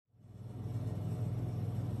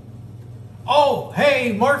Oh,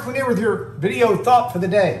 hey, Mark Lanier with your video thought for the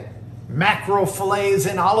day. Mackerel fillets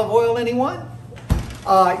in olive oil, anyone?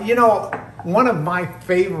 One of my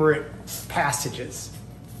favorite passages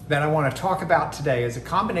that I want to talk about today is a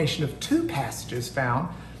combination of two passages found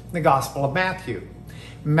in the Gospel of Matthew.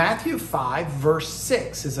 Matthew 5, verse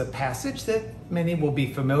 6 is a passage that many will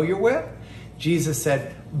be familiar with. Jesus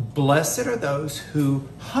said, "Blessed are those who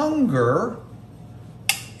hunger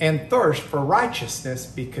and thirst for righteousness,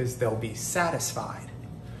 because they'll be satisfied."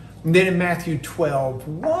 And then in Matthew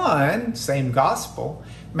 12:1, same gospel,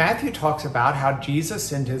 Matthew talks about how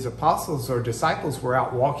Jesus and his apostles or disciples were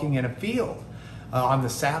out walking in a field on the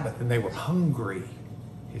Sabbath, and they were hungry,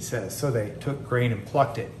 he says, so they took grain and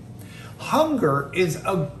plucked it. Hunger is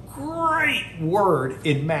a great word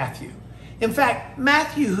in Matthew. In fact,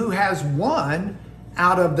 Matthew, who has one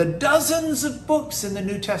out of the dozens of books in the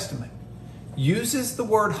New Testament, uses the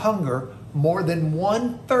word hunger more than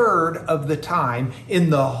 1/3 of the time in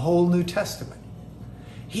the whole New Testament.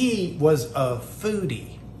 He was a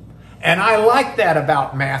foodie. And I like that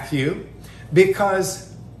about Matthew, because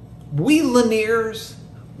we Laniers,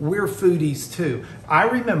 we're foodies too. I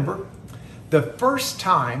remember the first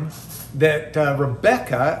time that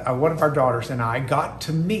Rebecca, one of our daughters, and I got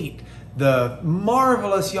to meet the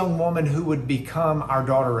marvelous young woman who would become our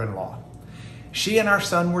daughter-in-law. She and our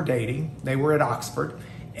son were dating. They were at Oxford.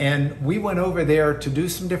 And we went over there to do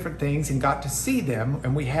some different things and got to see them.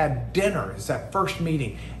 And we had dinner. It's that first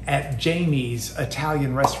meeting at Jamie's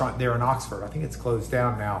Italian restaurant there in Oxford. I think it's closed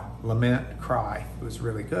down now. Lament, cry. It was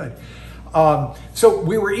really good. So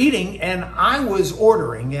we were eating and I was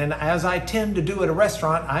ordering. And as I tend to do at a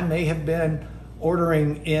restaurant, I may have been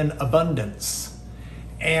ordering in abundance.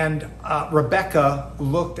 And Rebecca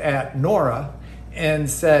looked at Nora and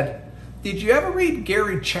said, "Did you ever read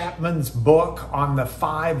Gary Chapman's book on the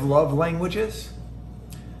 5 love languages?"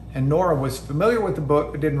 And Nora was familiar with the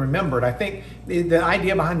book, but didn't remember it. I think the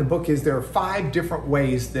idea behind the book is there are 5 different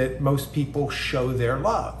ways that most people show their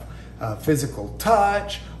love. Physical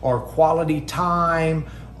touch, or quality time,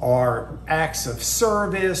 or acts of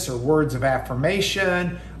service, or words of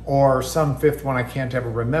affirmation, or some 5th one I can't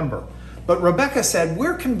ever remember. But Rebecca said,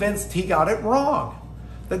 "We're convinced he got it wrong,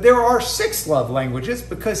 that there are 6 love languages,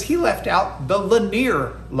 because he left out the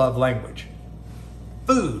Lanier love language,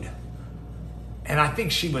 food." And I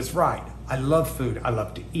think she was right. I love food. I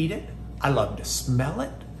love to eat it. I love to smell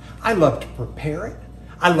it. I love to prepare it.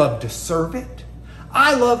 I love to serve it.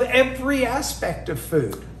 I love every aspect of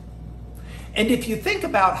food. And if you think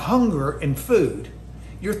about hunger and food,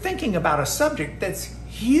 you're thinking about a subject that's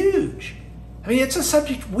huge. I mean, it's a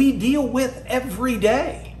subject we deal with every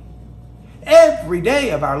day. Every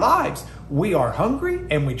day of our lives, we are hungry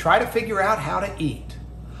and we try to figure out how to eat.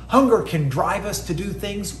 Hunger can drive us to do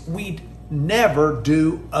things we'd never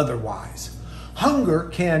do otherwise.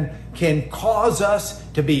 Hunger can cause us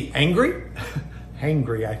to be angry.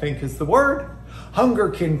 Hangry, I think is the word. Hunger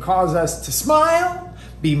can cause us to smile,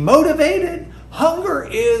 be motivated. Hunger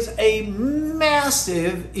is a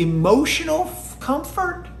massive emotional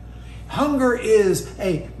comfort. Hunger is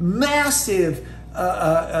a massive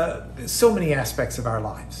so many aspects of our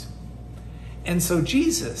lives. And so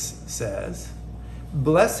Jesus says,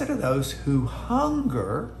 "Blessed are those who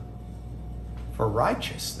hunger for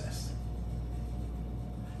righteousness."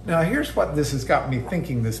 Now here's what this has got me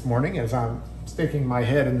thinking this morning as I'm sticking my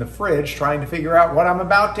head in the fridge trying to figure out what I'm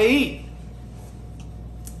about to eat.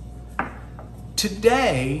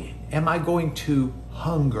 Today, am I going to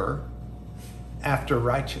hunger after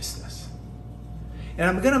righteousness? And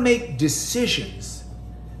I'm going to make decisions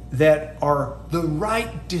that are the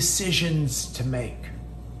right decisions to make.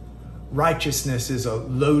 Righteousness is a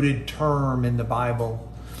loaded term in the Bible.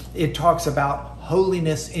 It talks about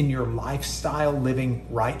holiness in your lifestyle, living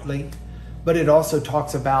rightly. But it also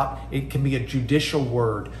talks about, it can be a judicial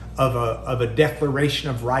word of a declaration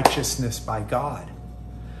of righteousness by God.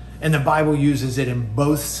 And the Bible uses it in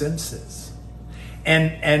both senses.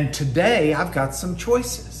 And today I've got some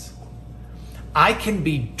choices. I can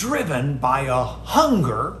be driven by a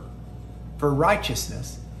hunger for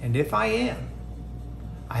righteousness. And if I am,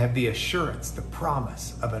 I have the assurance, the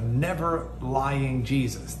promise of a never lying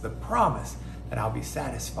Jesus, the promise that I'll be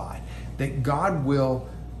satisfied, that God will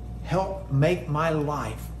help make my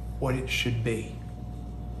life what it should be.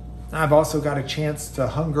 I've also got a chance to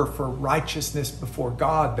hunger for righteousness before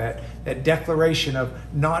God, that declaration of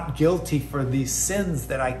not guilty for these sins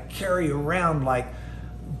that I carry around like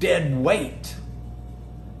dead weight.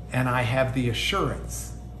 And I have the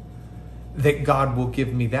assurance that God will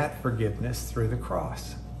give me that forgiveness through the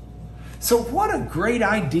cross. So what a great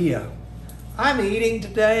idea. I'm eating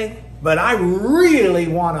today but I really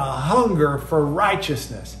want to hunger for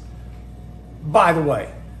righteousness. By the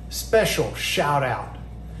way, special shout out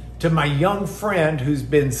to my young friend who's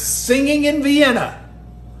been singing in Vienna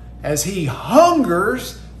as he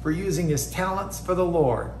hungers for using his talents for the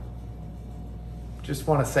Lord. Just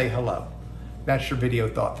want to say hello. That's your video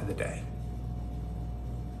thought for the day.